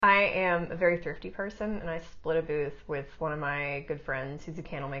I am a very thrifty person, and I split a booth with one of my good friends who's a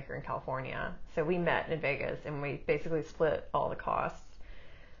candle maker in California. So we met in Vegas, and we basically split all the costs.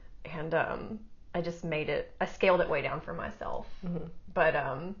 And I just I scaled it way down for myself. Mm-hmm. But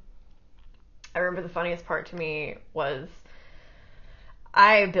I remember the funniest part to me was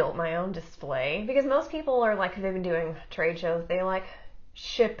I built my own display, because most people are like, they've been doing trade shows, they like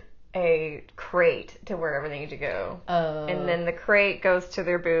ship a crate to wherever they need to go. And then the crate goes to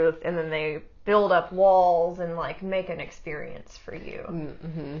their booth, and then they build up walls and like make an experience for you.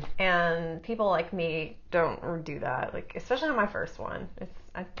 Mm-hmm. And people like me don't do that, like especially on my first one.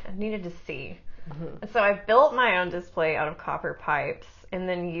 I needed to see. Mm-hmm. And so I built my own display out of copper pipes, and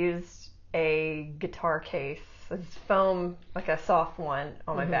then used a guitar case, this foam, like a soft one,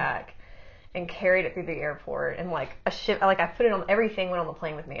 on my back, and carried it through the airport. And like I put it on, everything went on the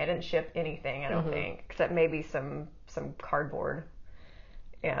plane with me. I didn't ship anything, I don't think, except maybe some cardboard.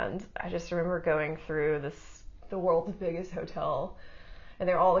 And I just remember going through the world's biggest hotel, and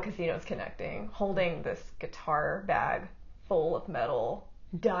there are all the casinos connecting, holding this guitar bag full of metal,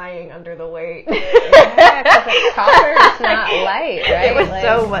 dying under the weight. Yeah, because copper is not light, right? It was like,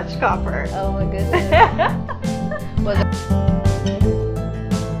 so much copper. Oh my goodness.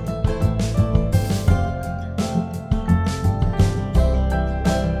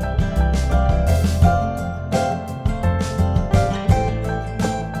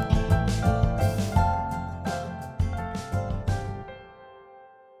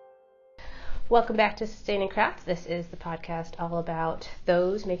 Welcome back to Sustaining Craft. This is the podcast all about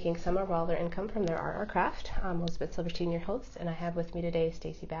those making some or all their income from their art or craft. I'm Elizabeth Silverstein, your host, and I have with me today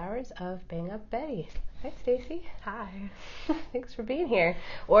Stacey Bowers of Bang Up Betty. Hi, Stacey. Hi. Thanks for being here.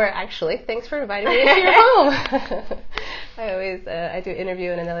 Or actually, thanks for inviting me into your home. I always I do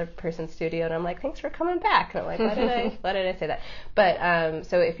interview in another person's studio, and I'm like, thanks for coming back. And I'm like, why did I say that? But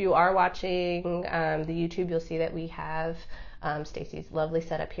so if you are watching the YouTube, you'll see that we have Stacey's lovely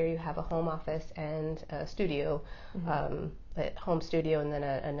setup here. You have a home office and a studio, a home studio, and then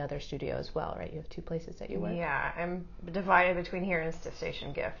another studio as well, right? You have two places that you work? Yeah, I'm divided between here and Stiff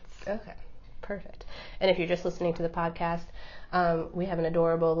Station Gifts. Okay, perfect. And if you're just listening to the podcast, we have an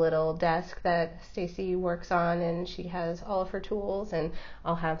adorable little desk that Stacey works on, and she has all of her tools, and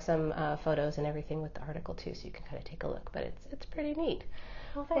I'll have some photos and everything with the article too, so you can kind of take a look. But it's pretty neat.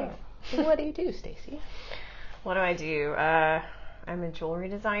 Well, thanks. So what do you do, Stacey? What do I do? I'm a jewelry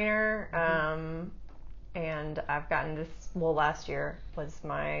designer, and I've gotten this, last year was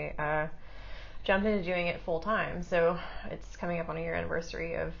my, jumped into doing it full time, so it's coming up on a year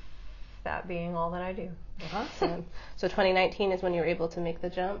anniversary of that being all that I do. Awesome. So 2019 is when you were able to make the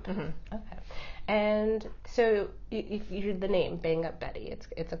jump? Mm-hmm. Okay. And so you're the name, Bang Up Betty.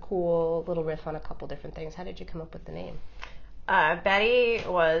 It's a cool little riff on a couple different things. How did you come up with the name? Betty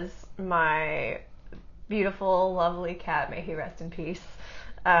was my beautiful, lovely cat, may he rest in peace.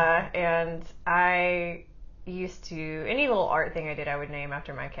 And I used to, any little art thing I did, I would name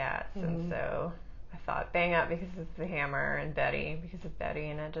after my cats. Mm-hmm. And so I thought Bang Up because of the hammer, and Betty because of Betty,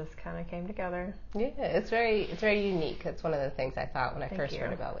 and it just kind of came together. Yeah, it's very unique. It's one of the things I thought when I first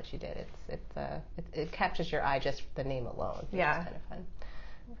heard about what you did. It captures your eye just the name alone. Yeah. It's kind of fun.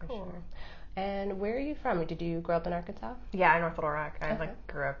 For cool. Sure. And where are you from? Did you grow up in Arkansas? Yeah, in North Little Rock. I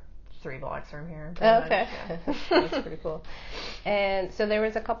grew up 3 blocks from here. Okay. Yeah. That's pretty cool. And so there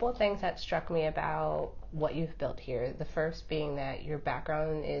was a couple of things that struck me about what you've built here. The first being that your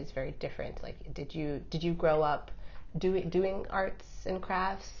background is very different. Like, did you grow up doing arts and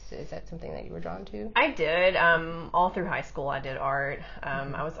crafts? Is that something that you were drawn to? I did. All through high school I did art.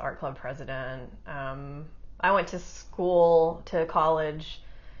 I was art club president. I went to college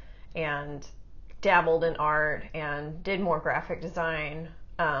and dabbled in art and did more graphic design.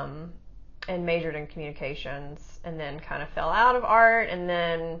 And majored in communications, and then kind of fell out of art, and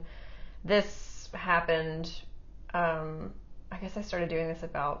then this happened. I guess I started doing this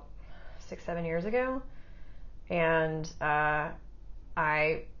about 6-7 years ago, and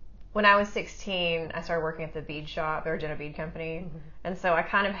when I was 16, I started working at the bead shop, the Argenta Bead Company, and so I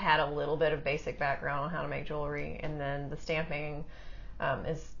kind of had a little bit of basic background on how to make jewelry, and then the stamping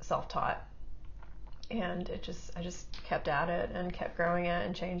is self-taught. And I just kept at it and kept growing it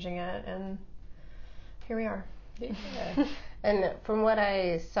and changing it, and here we are. Yeah. And from what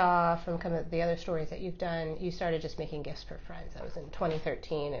I saw from kind of the other stories that you've done, you started just making gifts for friends. That was in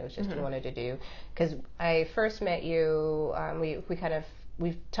 2013. It was just you wanted to do. Because I first met you, we kind of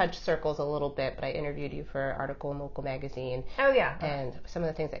we've touched circles a little bit, but I interviewed you for an article in local magazine. Oh, yeah. And some of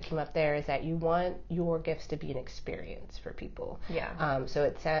the things that came up there is that you want your gifts to be an experience for people. Yeah. So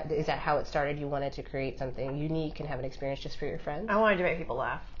is that how it started? You wanted to create something unique and have an experience just for your friends? I wanted to make people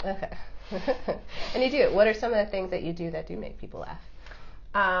laugh. Okay. And you do. What are some of the things that you do that do make people laugh?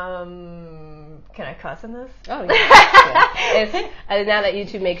 Can I cuss in this? Oh, yeah. Now that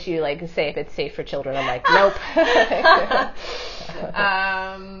YouTube makes you like say if it's safe for children, I'm like, nope.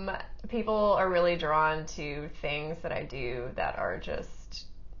 People are really drawn to things that I do that are just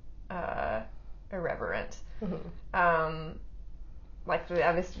irreverent. Mm-hmm. Like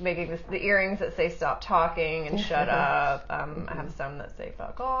I was making the earrings that say "stop talking" and "shut up." I have some that say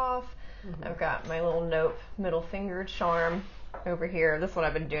 "fuck off." Mm-hmm. I've got my little nope middle finger charm over here. This one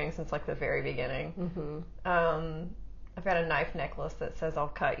I've been doing since like the very beginning. Mm-hmm. I've got a knife necklace that says "I'll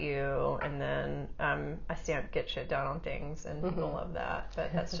cut you," and then I stamp "get shit done" on things, and people love that.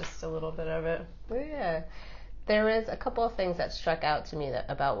 But that's just a little bit of it. Yeah. There was a couple of things that struck out to me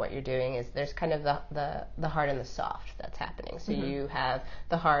about what you're doing is there's kind of the hard and the soft that's happening. So you have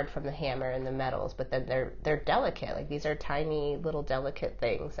the hard from the hammer and the metals, but then they're delicate. Like these are tiny little delicate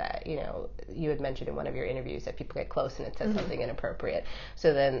things that, you had mentioned in one of your interviews that people get close and it says something inappropriate.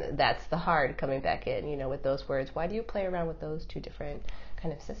 So then that's the hard coming back in, with those words. Why do you play around with those two different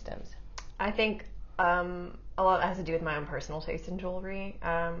kind of systems? I think a lot has to do with my own personal taste in jewelry.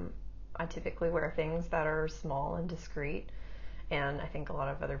 I typically wear things that are small and discreet, and I think a lot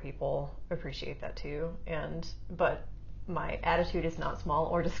of other people appreciate that too. But my attitude is not small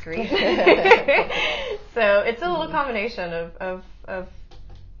or discreet, so it's a little combination of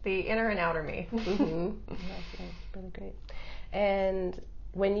the inner and outer me. Mm-hmm. That's really great. And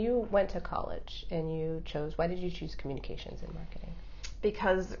when you went to college and you chose, why did you choose communications and marketing?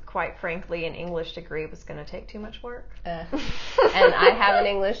 Because, quite frankly, an English degree was going to take too much work. And I have an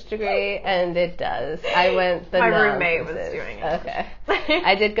English degree, and it does. I went the My non-thesis. roommate was doing it. Okay.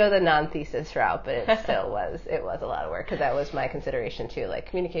 I did go the non-thesis route, but it still was a lot of work, because that was my consideration, too, like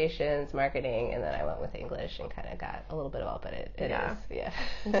communications, marketing, and then I went with English and kind of got a little bit of all, but it is. Yeah.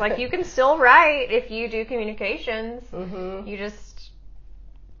 It's like you can still write if you do communications. Mm-hmm. You just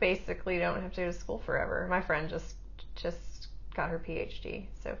basically don't have to go to school forever. My friend just got her PhD.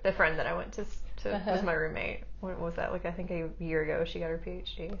 So the friend that I went to was my roommate. What was that? Like I think a year ago she got her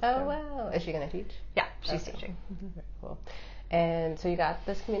PhD. So. Oh wow! Is she going to teach? Yeah, she's teaching. Very cool. And so you got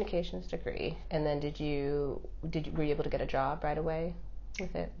this communications degree, and then were you able to get a job right away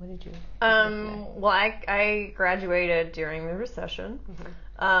with it? What did you? Well, I graduated during the recession.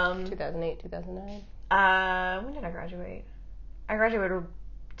 2008, 2009. When did I graduate? I graduated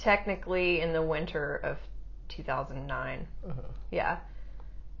technically in the winter of 2009. Yeah.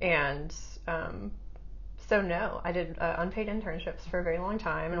 And so no, I did unpaid internships for a very long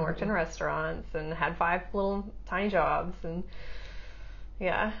time and worked in restaurants and had 5 little tiny jobs, and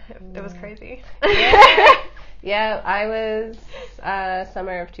it was crazy. Yeah, I was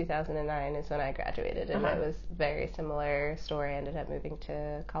summer of 2009 is when I graduated, and it was a very similar story. I ended up moving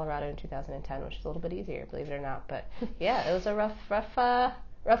to Colorado in 2010, which is a little bit easier, believe it or not. But yeah, it was a rough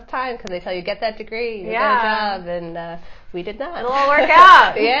time, because they tell you get that degree, you get a job, and we did not. It'll all work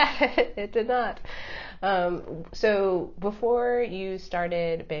out. Yeah, it did not. So before you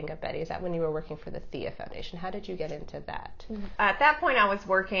started Bang Up Betty, is that when you were working for the Thea Foundation? How did you get into that? At that point, I was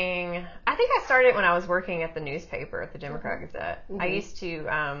working. I think I started when I was working at the newspaper, at the Democrat Gazette. I used to.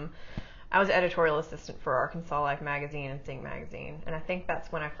 I was editorial assistant for Arkansas Life magazine and Sing magazine, and I think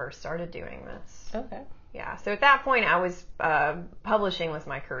that's when I first started doing this. Okay. Yeah, so at that point I was publishing was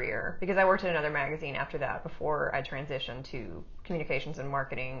my career, because I worked at another magazine after that before I transitioned to communications and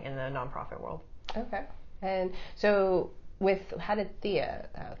marketing in the nonprofit world. Okay. And so how did Thea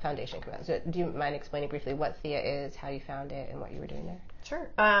Foundation come out? So do you mind explaining briefly what Thea is, how you found it, and what you were doing there? Sure.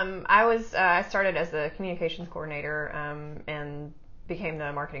 I started as the communications coordinator and became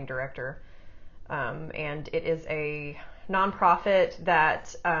the marketing director. And it is a nonprofit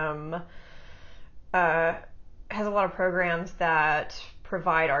that has a lot of programs that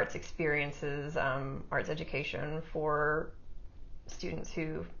provide arts experiences, arts education for students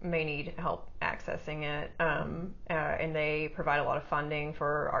who may need help accessing it, and they provide a lot of funding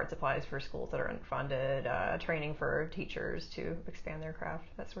for art supplies for schools that are unfunded, training for teachers to expand their craft,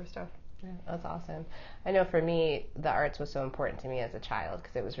 that sort of stuff. Yeah, that's awesome. I know for me, the arts was so important to me as a child,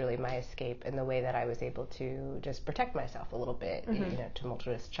 because it was really my escape and the way that I was able to just protect myself a little bit,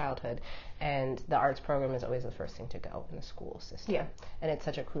 tumultuous childhood. And the arts program is always the first thing to go in the school system. Yeah. And it's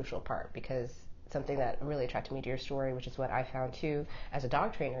such a crucial part, because something that really attracted me to your story, which is what I found too as a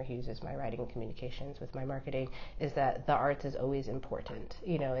dog trainer who uses my writing and communications with my marketing, is that the arts is always important.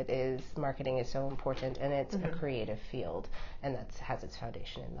 It is, marketing is so important, and it's a creative field, and that has its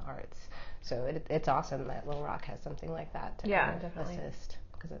foundation in the arts. So it's awesome that Little Rock has something like that to kind of assist,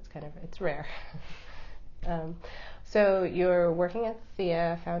 because it's rare. So you're working at the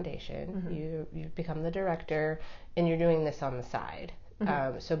Thea Foundation. You've become the director, and you're doing this on the side.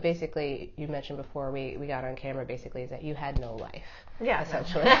 So basically, you mentioned before we got on camera, basically, is that you had no life. Yeah,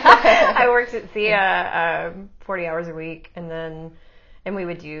 essentially. I worked at Thea 40 hours a week, and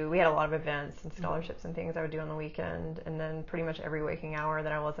we had a lot of events and scholarships and things I would do on the weekend, and then pretty much every waking hour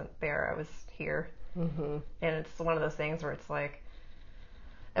that I wasn't there, I was here. And it's one of those things where it's like,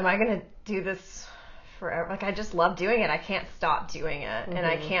 am I going to do this forever? Like, I just love doing it. I can't stop doing it, and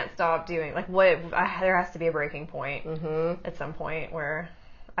I can't stop doing there has to be a breaking point at some point where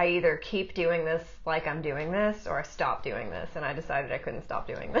I either keep doing this like I'm doing this, or I stop doing this, and I decided I couldn't stop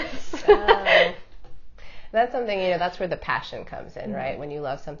doing this. That's something, that's where the passion comes in, right? When you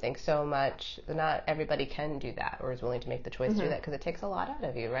love something so much, not everybody can do that or is willing to make the choice to do that, because it takes a lot out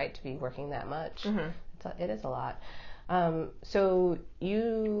of you, right, to be working that much. It is a lot. So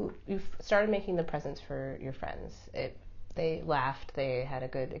you've started making the presents for your friends. They laughed, they had a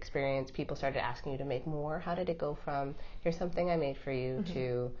good experience, people started asking you to make more. How did it go from, here's something I made for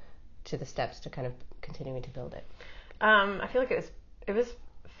you, to the steps to kind of continuing to build it? I feel like it was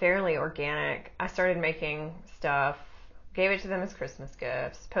fairly organic. I started making stuff, gave it to them as Christmas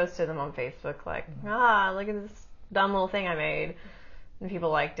gifts, posted them on Facebook like, look at this dumb little thing I made. And people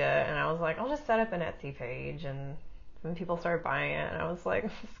liked it, and I was like, I'll just set up an Etsy page, and then people started buying it, and I was like,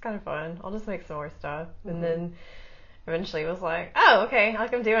 this is kind of fun. I'll just make some more stuff. And then eventually it was like, oh, okay,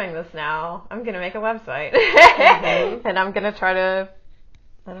 like I'm doing this now. I'm going to make a website. And I'm going to try to,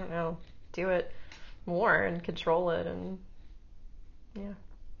 I don't know, do it more and control it and,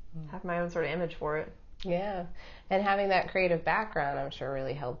 have my own sort of image for it. Yeah. And having that creative background, I'm sure,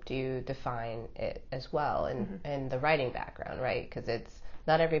 really helped you define it as well, and the writing background, right? Because it's,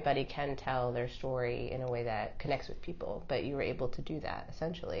 not everybody can tell their story in a way that connects with people, but you were able to do that,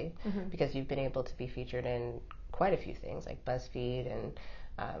 essentially, because you've been able to be featured in quite a few things, like BuzzFeed, and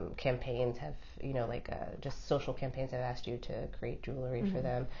campaigns have, just social campaigns have asked you to create jewelry for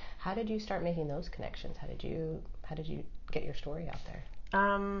them. How did you start making those connections? How did you get your story out there?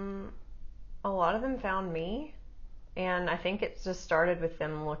 A lot of them found me, and I think it just started with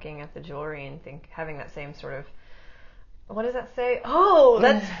them looking at the jewelry and having that same sort of, what does that say? Oh,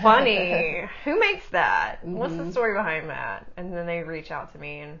 that's funny. Who makes that? What's the story behind that? And then they reach out to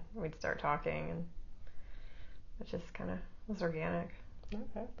me, and we'd start talking, and it just kind of was organic.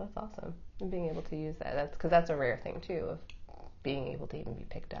 Okay, that's awesome. And being able to use that, because that's a rare thing too, of being able to even be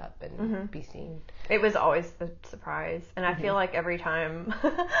picked up and be seen. It was always the surprise, and I feel like every time,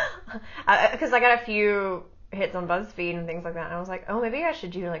 because I got a few hits on BuzzFeed and things like that, and I was like, oh, maybe I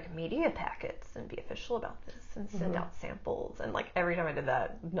should do like media packets and be official about this and send out samples, and like every time I did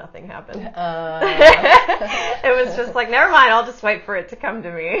that, nothing happened. It was just like, never mind, I'll just wait for it to come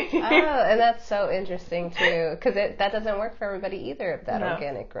to me. And that's so interesting too, because that doesn't work for everybody either, that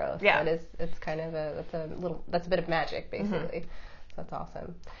organic growth. Yeah. It's kind of that's a bit of magic, basically. So that's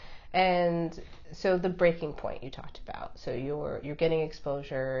awesome. And so the breaking point you talked about. So you're getting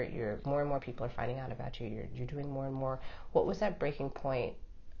exposure. More and more people are finding out about you. You're doing more and more. What was that breaking point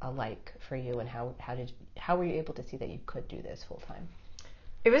like for you, and how were you able to see that you could do this full time?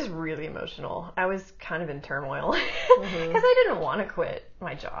 It was really emotional. I was kind of in turmoil because I didn't want to quit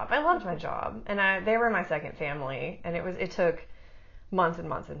my job. I loved my job, and they were my second family, and it took months and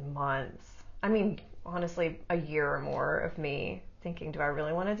months and months. I mean, honestly, a year or more of me thinking, do I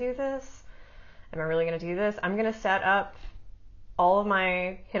really want to do this? Am I really going to do this? I'm going to set up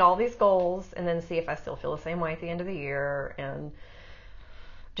hit all these goals, and then see if I still feel the same way at the end of the year, and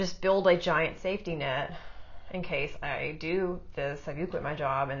just build a giant safety net in case I do quit my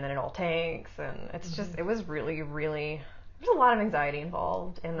job, and then it all tanks. And it's just, it was really, really, there's a lot of anxiety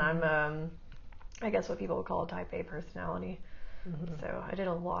involved, and I'm, I guess what people would call a type A personality. So I did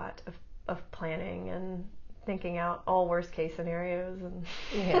a lot of planning and thinking out all worst case scenarios, and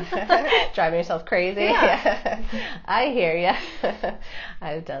driving yourself crazy. Yeah. I hear you.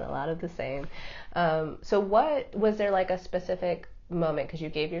 I've done a lot of the same. So what was there, like a specific moment, because you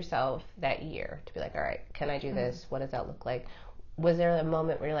gave yourself that year to be like, all right, can I do this? What does that look like? Was there a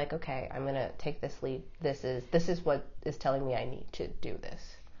moment where you're like, okay, I'm going to take this leap. This is what is telling me I need to do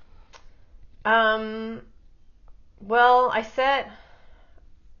this? Well, I set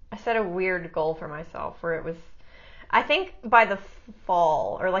a weird goal for myself where it was, I think by the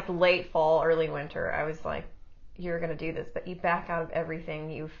fall, or like late fall, early winter, I was like, you're going to do this, but you back out of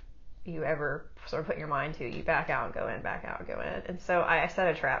everything you ever sort of put your mind to. You back out, go in, back out, go in. And so I set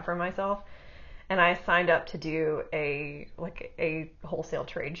a trap for myself, and I signed up to do a wholesale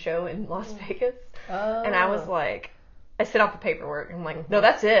trade show in Las Vegas. Oh. And I was like, I sent out the paperwork. I'm like, no,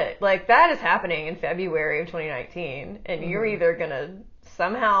 that's it. Like, that is happening in February of 2019, and you're either going to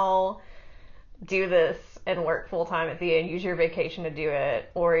somehow do this and work full time at the end, use your vacation to do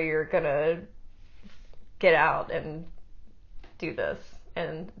it, or you're going to get out and do this.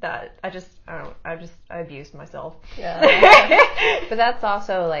 And that I abused myself. Yeah. But that's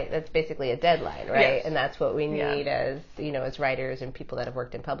also that's basically a deadline, right? Yes. And that's what we need as writers and people that have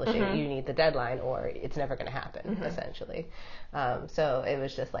worked in publishing. You need the deadline or it's never going to happen, essentially. So it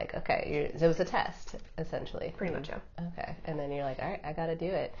was just like, okay, it was a test, essentially. Pretty much, yeah. Okay. And then you're like, all right, I got to do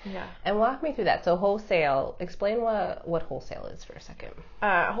it. Yeah. And walk me through that. So wholesale, explain what wholesale is for a second.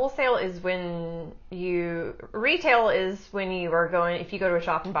 Wholesale is when retail is when you are going, if you go to a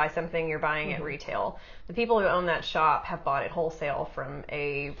shop and buy something, you're buying it retail. The people who own that shop have bought it wholesale from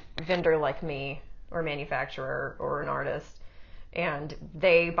a vendor like me, or a manufacturer, or an artist, and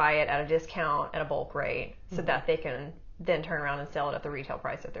they buy it at a discount at a bulk rate so that they can then turn around and sell it at the retail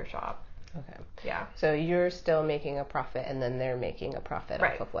price at their shop. Okay. Yeah. So you're still making a profit, and then they're making a profit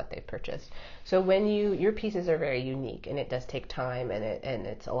Right. off of what they purchased. So when your pieces are very unique, and it does take time, and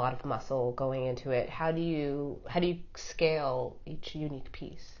it's a lot of muscle going into it. How do you scale each unique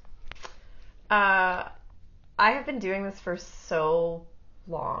piece? I have been doing this for so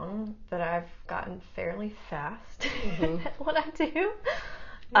long that I've gotten fairly fast at what I do.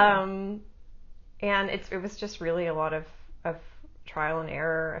 And it was just really a lot of trial and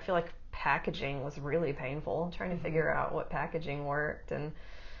error. I feel like packaging was really painful, trying to figure out what packaging worked, and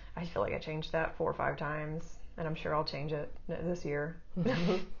I feel like I changed that 4 or 5 times, and I'm sure I'll change it this year.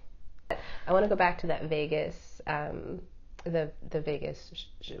 I want to go back to that Vegas. The Vegas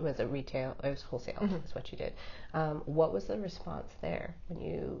was a retail. It was wholesale. Is what you did. What was the response there when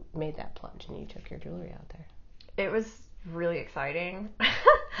you made that plunge and you took your jewelry out there? It was really exciting.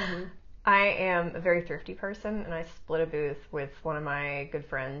 I am a very thrifty person, and I split a booth with one of my good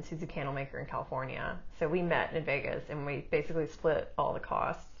friends who's a candle maker in California. So we met in Vegas, and we basically split all the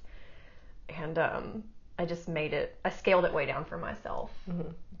costs. And I scaled it way down for myself.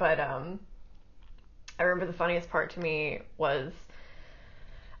 But I remember the funniest part to me was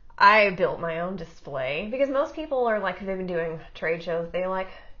I built my own display, because most people are like, if they've been doing trade shows, they like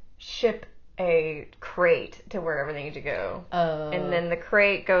ship a crate to wherever they need to go. And then the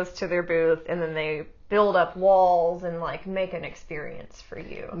crate goes to their booth, and then they build up walls and like make an experience for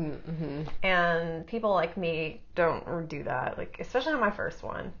you. And people like me don't do that, like especially on my first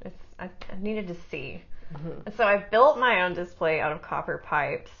one. I needed to see. And so I built my own display out of copper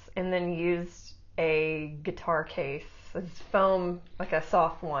pipes, and then used a guitar case, this foam, like a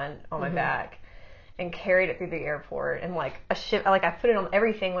soft one, on my back, and carried it through the airport. And like I put it on,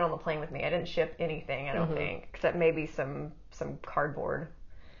 everything went on the plane with me. I didn't ship anything, I don't think, except maybe some cardboard.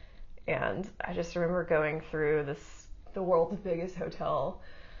 And I just remember going through the world's biggest hotel,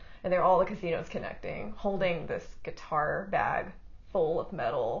 and there are all the casinos connecting, holding this guitar bag full of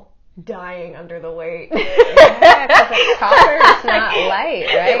metal, dying under the weight. Yeah, because copper is not light,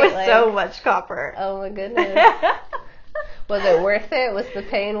 right? It was so much copper. Oh my goodness. Was it worth it? Was the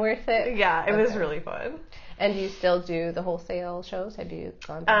pain worth it? Yeah, it was really fun. And do you still do the wholesale shows? Have you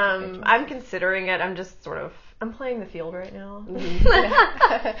gone back to kitchen? I'm considering it. I'm just I'm playing the field right now.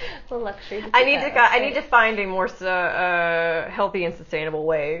 The luxury. I need to find a more healthy and sustainable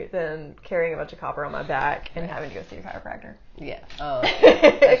way than carrying a bunch of copper on my back and having to go see a chiropractor. Yeah. Oh,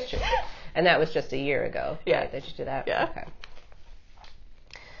 that's true. And that was just a year ago. Yeah. Right, that you did that. Yeah. Okay.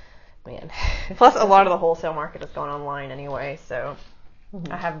 Man. Plus, a lot of the wholesale market has gone online anyway, so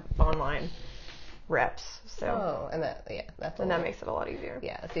I have online reps. So. Oh, and that that makes it a lot easier.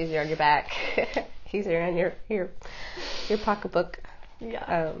 Yeah, it's easier on your back, easier on your pocketbook.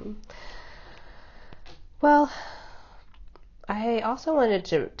 Yeah. Well, I also wanted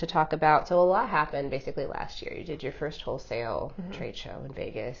to talk about, so a lot happened basically last year. You did your first wholesale trade show in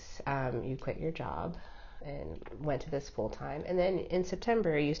Vegas. You quit your job and went to this full time. And then in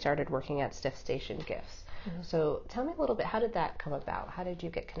September, you started working at Stiff Station Gifts. So tell me a little bit, how did that come about? How did you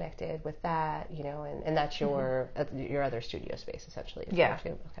get connected with that? And that's your other studio space, essentially. Yeah.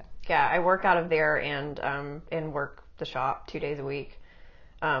 Okay. Yeah, I work out of there and work the shop 2 days a week,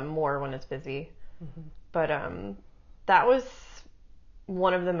 more when it's busy. But that was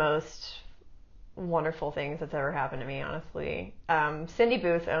one of the most wonderful things that's ever happened to me, honestly. Cindy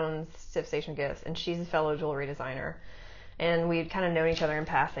Booth owns Stiff Station Gifts, and she's a fellow jewelry designer. And we'd kind of known each other in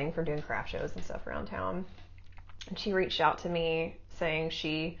passing from doing craft shows and stuff around town. And she reached out to me saying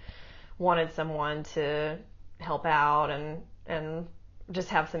she wanted someone to help out and just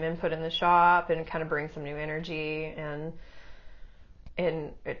have some input in the shop and kind of bring some new energy. And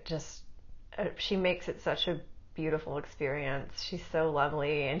it just, she makes it such a beautiful experience. She's so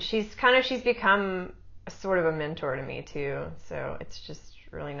lovely, and she's become sort of a mentor to me too. So it's just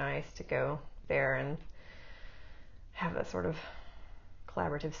really nice to go there and have that sort of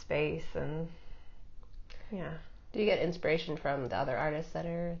collaborative space. And yeah. Do you get inspiration from the other artists that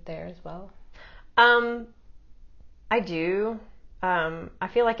are there as well? I do. I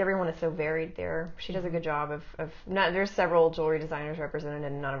feel like everyone is so varied there. She does a good job of not, there's several jewelry designers represented,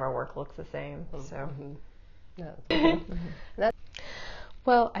 and none of our work looks the same. So. No.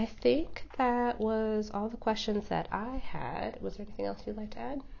 Well, I think that was all the questions that I had. Was there anything else you'd like to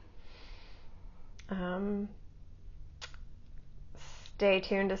add? Stay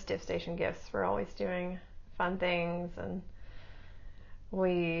tuned to Stiff Station Gifts. We're always doing fun things, and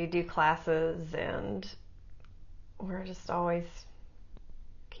we do classes, and we're just always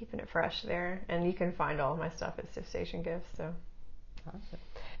keeping it fresh there. And you can find all of my stuff at Stiff Station Gifts. So. Awesome.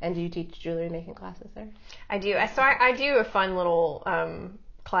 And do you teach jewelry making classes there? I do. I do a fun little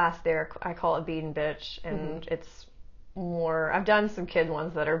class there. I call it Bead and Bitch, and it's more. I've done some kid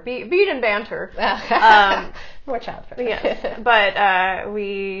ones that are bead and banter. More child friendly. Yeah, but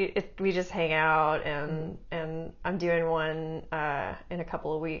we just hang out, and I'm doing one in a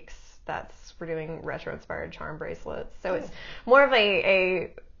couple of weeks. We're doing retro inspired charm bracelets. So it's more of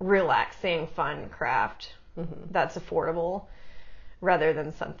a relaxing, fun craft that's affordable, rather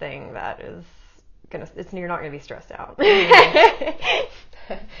than something that is you're not gonna be stressed out. It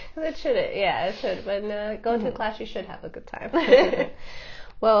shouldn't. Yeah, it should. When going to class, you should have a good time.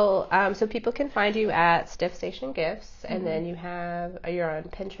 Well, so people can find you at Stiff Station Gifts, and then you're on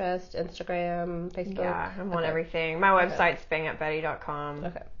Pinterest, Instagram, Facebook. Yeah, I'm on everything. My website's bangupbetty.com.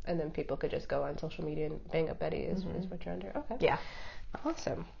 Okay, and then people could just go on social media and Bang Up Betty is what you're under. Okay. Yeah.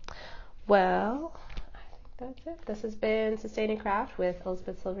 Awesome. Well, I think that's it. This has been Sustaining Craft with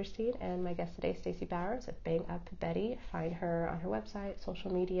Elizabeth Silverstein and my guest today, Stacey Bowers of Bang Up Betty. Find her on her website,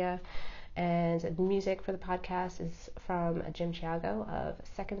 social media. And the music for the podcast is from Jim Chiago of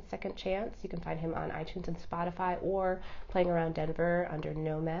Second Chance. You can find him on iTunes and Spotify, or playing around Denver under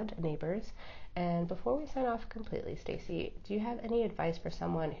Nomad Neighbors. And before we sign off completely, Stacey, do you have any advice for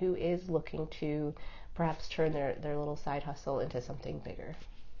someone who is looking to perhaps turn their little side hustle into something bigger?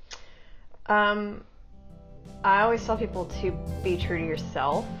 I always tell people to be true to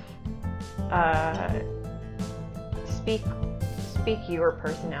yourself. Speak your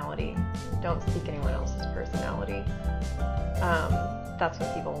personality. Don't speak anyone else's personality. That's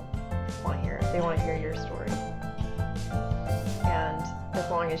what people want to hear. They want to hear your story. And as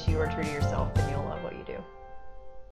long as you are true to yourself, then you'll love what you do.